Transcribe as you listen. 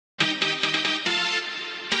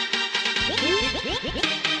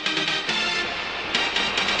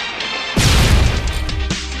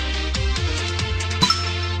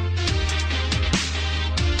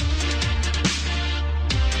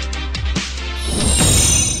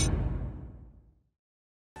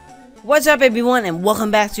What's up everyone and welcome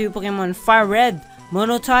back to Pokemon FireRed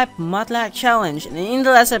MonoType Mattlocke Challenge. And in the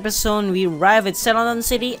last episode we arrived at Celadon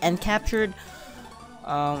City and captured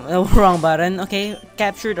wrong button. Okay,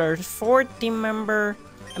 captured our fourth team member.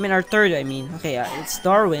 Our third, Okay, it's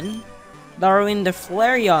Darwin the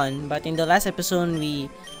Flareon. But in the last episode we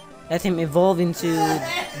let him evolve into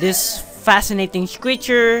this fascinating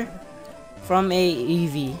creature from a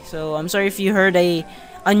EV. So I'm sorry if you heard a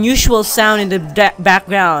unusual sound in the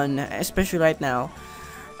background, especially right now.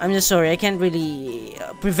 I'm just sorry, I can't really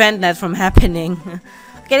prevent that from happening.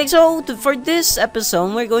 Okay, so for this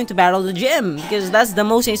episode, we're going to battle the gym because that's the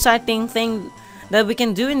most exciting thing that we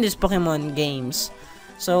can do in these Pokemon games.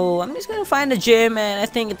 So I'm just gonna find the gym, and I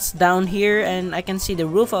think it's down here, and I can see the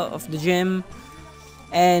roof of the gym.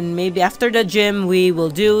 And maybe after the gym, we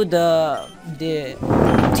will do the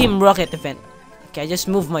Team Rocket event. Okay, I just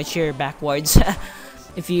moved my chair backwards.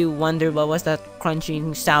 If you wonder what was that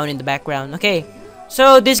crunching sound in the background. Okay,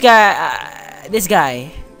 so this guy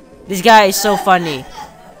is so funny.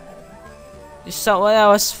 So that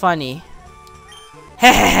was funny.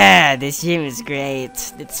 Hahaha, this gym is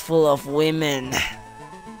great. It's full of women.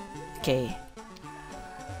 Okay.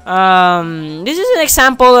 This is an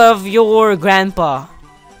example of your grandpa.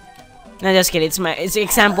 No, just kidding. It's an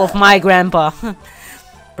example of my grandpa.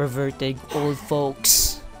 Perverted old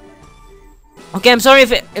folks. Okay, I'm sorry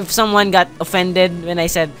if someone got offended when I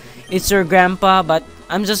said it's your grandpa, but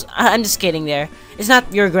I'm just kidding there. It's not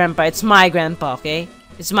your grandpa, it's my grandpa, okay?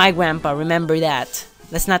 It's my grandpa, remember that.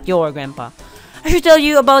 That's not your grandpa. I should tell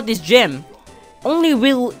you about this gym. Only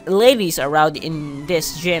real ladies are allowed in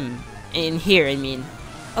this gym. In here, I mean.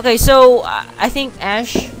 Okay, so I think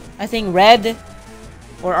Red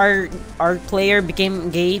or our player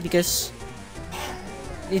became gay because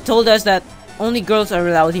they told us that only girls are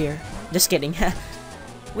allowed here. Just kidding.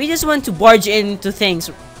 We just want to barge into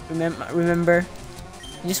things. Remember?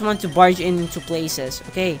 We just want to barge into places.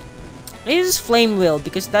 Okay. Let's use Flame Wheel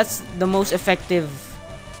because that's the most effective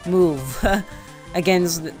move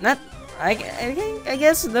against I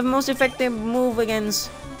guess the most effective move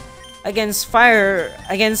against a leaf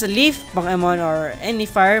Pokemon or any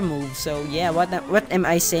fire move. So yeah, what am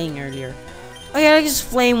I saying earlier? Okay, let's just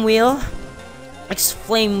Flame Wheel. Let's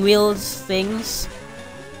Flame Wheel things.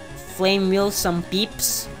 Flame wheel some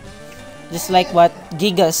peeps, just like what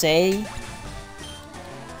Giga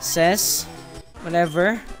says,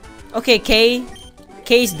 whatever. Okay,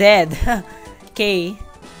 K's dead. K,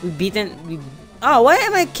 oh, why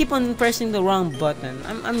am I keep on pressing the wrong button?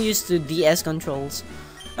 I'm used to DS controls.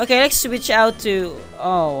 Okay, let's switch out to,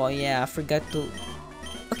 oh yeah, I forgot to.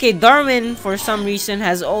 Okay, Darwin for some reason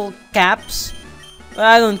has all caps, but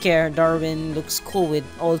I don't care. Darwin looks cool with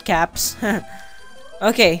all caps.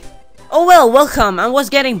 Okay. Oh well, welcome. I was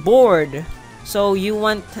getting bored. So you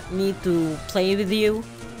want me to play with you?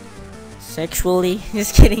 Sexually?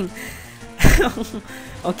 Just kidding.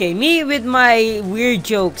 Okay, me with my weird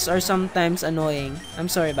jokes are sometimes annoying. I'm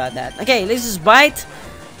sorry about that. Okay, let's just bite.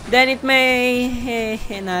 Then it may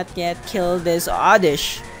not yet kill this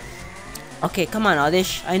Oddish. Okay, come on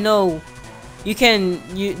Oddish. I know you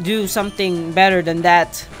do something better than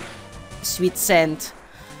that. Sweet scent.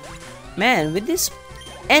 Man, with this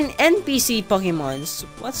NPC Pokemons,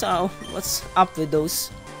 what's up with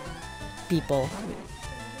those people?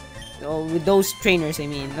 Oh, with those trainers, I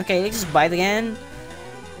mean. Okay, let's just bite again.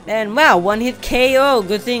 And wow, one hit KO.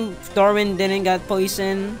 Good thing Darwin didn't get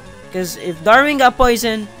poisoned. Because if Darwin got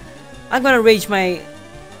poisoned, I'm gonna rage. Rage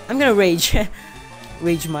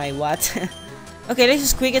my what? Okay, let's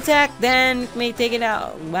just quick attack. Then it may take it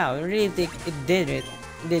out. Wow, it did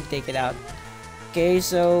take it out. Okay,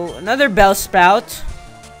 so another Bellsprout.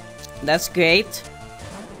 That's great.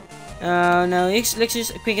 Now let's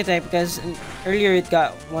just quick attack because earlier it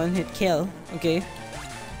got one hit kill. Okay.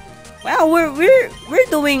 Wow, we're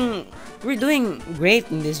doing great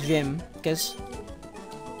in this gym because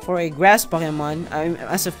for a grass Pokemon,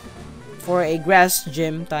 for a grass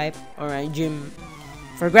gym type or a gym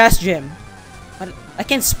for grass gym. But I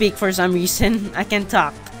can't speak for some reason. I can't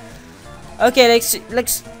talk. Okay,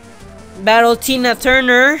 let's battle Tina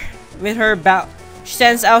Turner with her She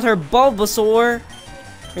sends out her Bulbasaur,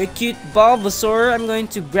 her cute Bulbasaur. I'm going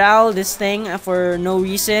to growl this thing for no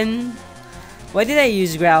reason. Why did I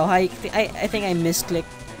use growl? I think I misclicked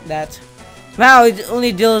that. Wow, it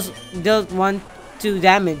only dealt 1-2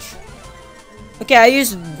 damage. Okay, I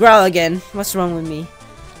used growl again. What's wrong with me?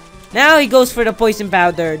 Now he goes for the poison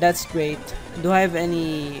powder. That's great. Do I have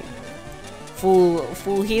any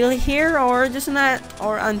full heal here or just not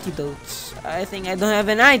or antidotes? I think I don't have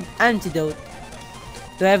an antidote.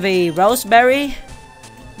 Do I have a raspberry?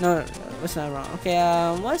 No, was not wrong. Okay,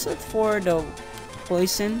 what's it for the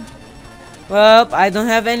poison? Well, I don't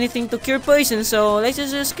have anything to cure poison, so let's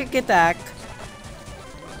just quick attack.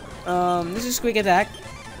 This is quick attack.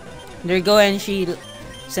 There you go, and she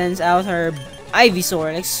sends out her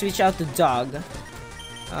Ivysaur. Let's switch out to dog.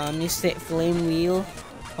 Use the flame wheel.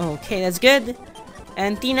 Okay, that's good.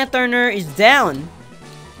 And Tina Turner is down.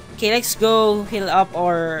 Okay, let's go heal up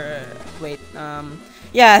or wait.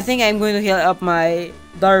 Yeah, I think I'm going to heal up my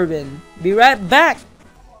Darwin. Be right back.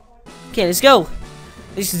 Okay, let's go.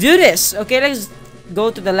 Let's do this. Okay, let's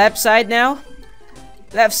go to the left side now.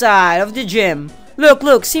 Left side of the gym.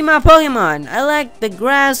 Look, see my Pokemon. I like the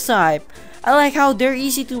grass type. I like how they're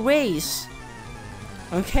easy to raise.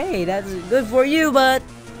 Okay, that's good for you, but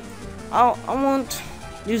I won't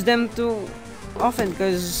use them too often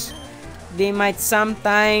because they might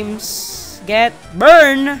sometimes get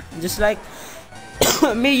burned. Just like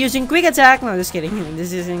me using quick attack. No, just kidding.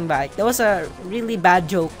 This isn't bad. That was a really bad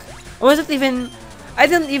joke. I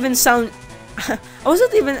don't even sound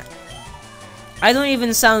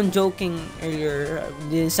joking earlier.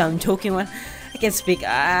 Didn't sound joking one. I can't speak.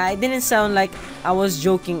 I didn't sound like I was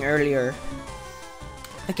joking earlier.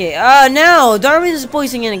 Okay, no! Darwin is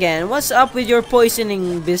poisoning again. What's up with your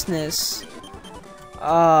poisoning business?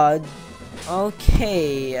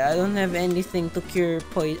 Okay. I don't have anything to cure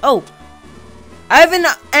poison. Oh! I have an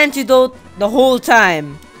antidote the whole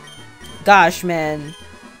time. Gosh, man.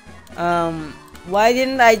 Why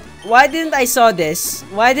didn't I saw this?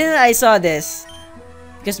 Why didn't I saw this?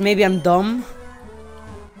 Because maybe I'm dumb?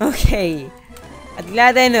 Okay. I'm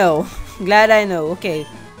glad I know. Glad I know. Okay.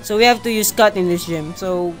 So we have to use cut in this gym.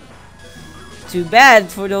 So too bad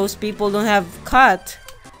for those people who don't have cut.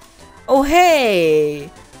 Oh hey!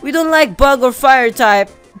 We don't like bug or fire type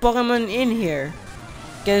Pokemon in here.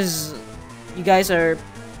 Because you guys are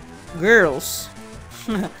girls.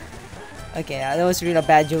 Okay, that was really a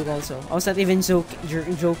bad joke also. I was not even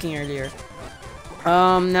joking earlier.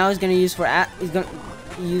 Now he's gonna use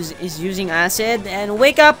is using acid and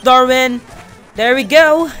wake up, Darwin. There we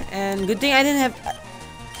go. And good thing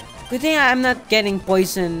I'm not getting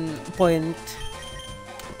poison point.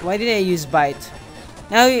 Why did I use bite?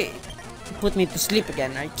 Now you put me to sleep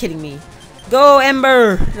again. Are you kidding me? Go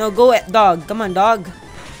Ember. No, go dog. Come on, dog.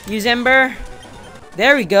 Use Ember.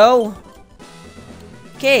 There we go.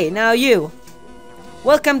 Okay, now you.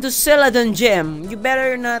 Welcome to Celadon Gym. You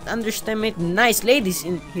better not underestimate nice ladies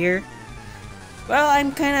in here. Well,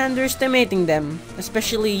 I'm kinda underestimating them.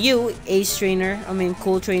 Especially you, Ace Trainer. I mean,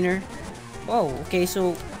 Cool Trainer. Whoa, okay,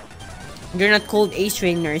 so they're not called Ace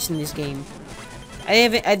Trainers in this game.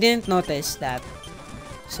 I didn't notice that.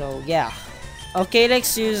 So, yeah. Okay,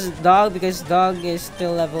 let's use Dog because Dog is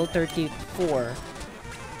still level 34.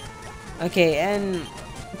 Okay, and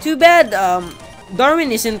too bad,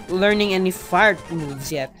 Darwin isn't learning any fire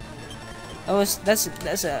moves yet.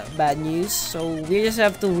 That's a bad news. So we just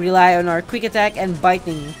have to rely on our quick attack and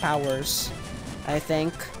biting powers, I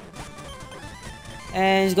think.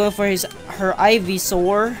 And he's going for her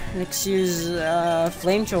Ivysaur. Let's use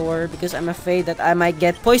flamethrower because I'm afraid that I might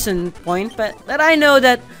get poison point. But I know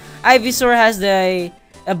that Ivysaur has the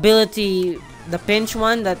ability, the pinch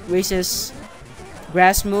one that raises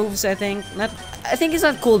grass moves. I think it's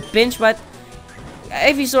not called pinch, but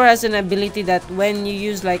Ivysaur has an ability that when you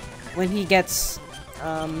use when he gets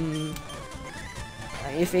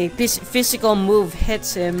if a physical move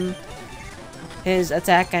hits him, his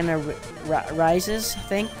attack kind of rises, I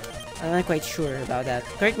think. I'm not quite sure about that.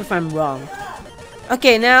 Correct me if I'm wrong.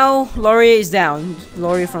 Okay, now Lori is down.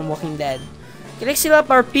 Lori from Walking Dead. Okay, let's heal up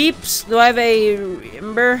our peeps. Do I have a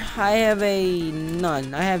Ember? I have a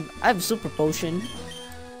none. I have Super Potion.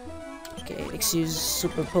 Okay, let's use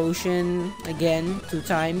Super Potion again 2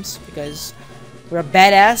 times because we're a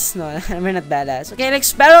badass. No, we're not badass. Okay,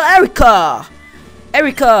 let's battle Erica!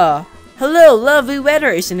 Erica! Hello, lovely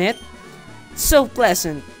weather, isn't it? So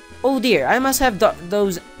pleasant. Oh dear, I must have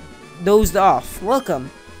dozed off. Welcome.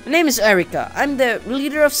 My name is Erica. I'm the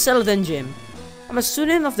leader of Celadon Gym. I'm a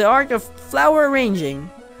student of the art of flower arranging.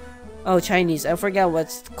 Oh, Chinese. I forgot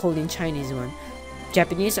what's called in Chinese one.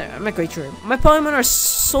 Japanese? I'm not quite sure. My Pokemon are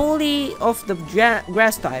solely of the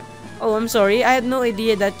grass type. Oh, I'm sorry. I had no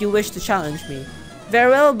idea that you wish to challenge me.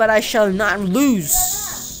 Very well, but I shall not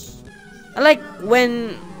lose. I like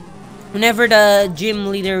whenever the gym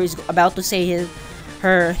leader is about to say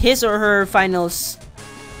his or her finals.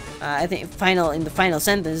 I think in the final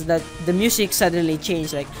sentence that the music suddenly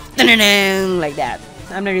changed like that.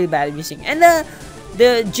 I'm not really bad at music. And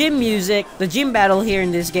the gym music, the gym battle here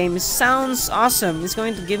in this game sounds awesome. It's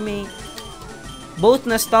going to give me both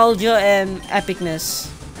nostalgia and epicness.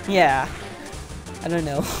 Yeah. I don't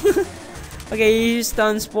know. Okay, he used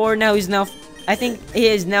stun spore. Now he's now. I think he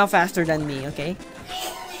is now faster than me. Okay,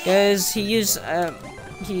 because he used.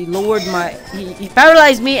 He lowered my. He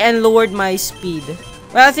paralyzed me and lowered my speed.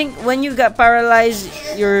 Well, I think when you got paralyzed,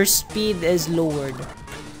 your speed is lowered.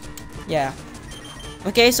 Yeah.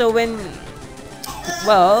 Okay, so when.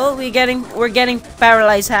 Well, we're getting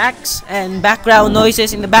paralyzed hacks and background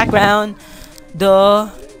noises in the background.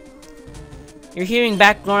 You're hearing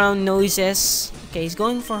background noises. Okay, he's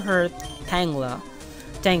going for her Tangla,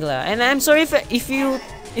 and I'm sorry if you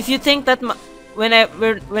think that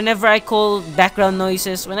whenever I call background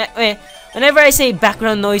noises, whenever I say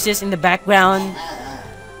background noises in the background,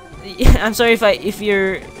 I'm sorry if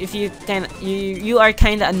you are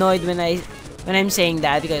kind of annoyed when I'm saying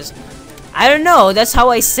that, because I don't know, that's how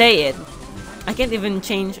I say it. I can't even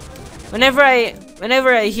change. Whenever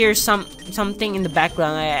I hear something in the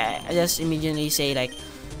background, I just immediately say like,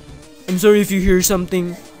 I'm sorry if you hear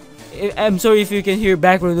something. I'm sorry if you can hear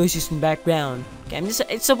background noises in the background. Okay,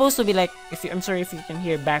 it's supposed to be like, I'm sorry if you can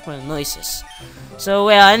hear background noises. So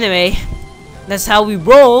well, anyway, that's how we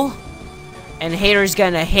roll. And haters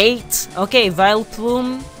gonna hate. Okay, Vile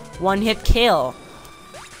Plume, 1-hit kill.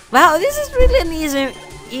 Wow, this is really an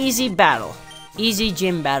easy battle. Easy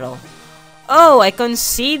gym battle. Oh, I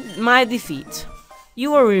concede my defeat.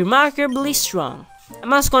 You are remarkably strong. I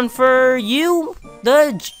must confer you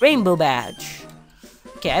the Rainbow Badge.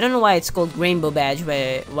 Okay, I don't know why it's called Rainbow Badge,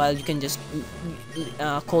 but while you can just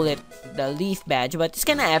call it the Leaf Badge, but it's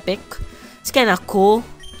kinda epic. It's kinda cool,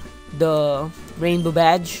 the Rainbow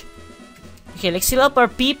Badge. Okay, let's heal up our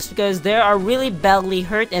peeps because they are really badly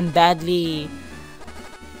hurt and badly,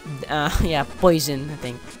 yeah, poisoned, I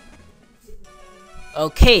think.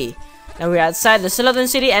 Okay, now we're outside the Celadon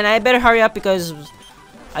City, and I better hurry up because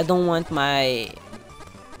I don't want my...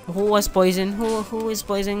 Who was poisoned? Who is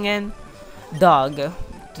poisoned again? Dog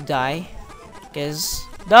to die, because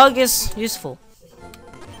dog is useful.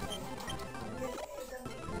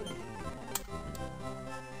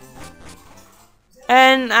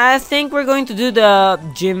 And I think we're going to do the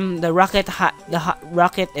gym, the rocket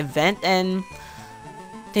event, and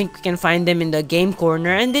I think we can find them in the game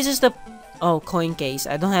corner. And this is the coin case.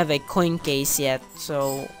 I don't have a coin case yet,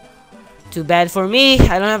 so too bad for me.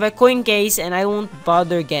 I don't have a coin case, and I won't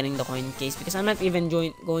bother getting the coin case because I'm not even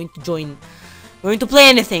going to play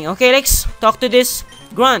anything. Okay, let's talk to this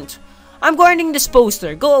grunt. I'm guarding this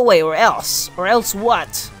poster. Go away, or else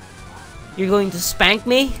what? You're going to spank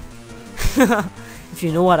me? If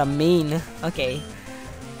you know what I mean. Okay,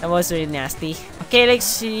 that was really nasty. Okay, let's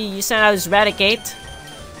see. You sent out this Eradicate.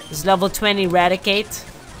 This level 20 Eradicate.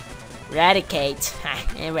 Eradicate.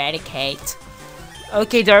 Eradicate.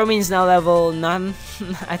 Okay, Darwin's now level 9.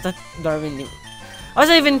 I thought Darwin knew. I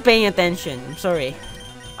wasn't even paying attention.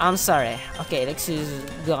 I'm sorry. Okay, let's use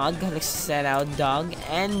Dog. Let's set out Dog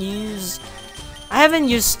and use... I haven't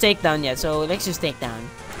used Takedown yet, so let's use Takedown.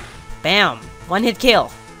 Bam! 1-hit kill.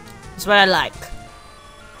 That's what I like.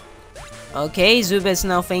 Okay, Zubed's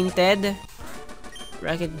now fainted.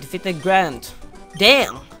 Rocket defeated Grant.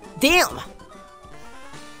 Damn!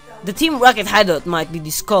 The Team Rocket hideout might be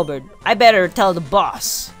discovered. I better tell the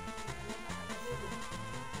boss.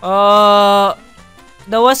 That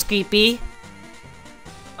was creepy.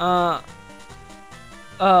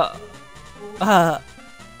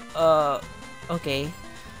 Okay.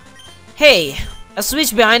 Hey, a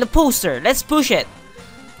switch behind the poster. Let's push it.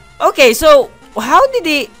 Okay, so how did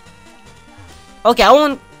he... Okay, I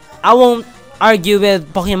won't argue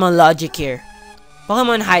with Pokemon logic here.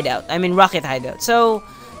 Pokemon hideout. I mean Rocket hideout. So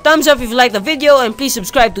thumbs up if you like the video, and please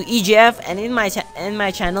subscribe to EGF and in my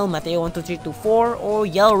channel Mateo12324 or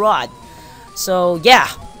Yellow Rod. So yeah,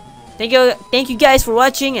 thank you guys for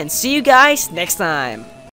watching, and see you guys next time.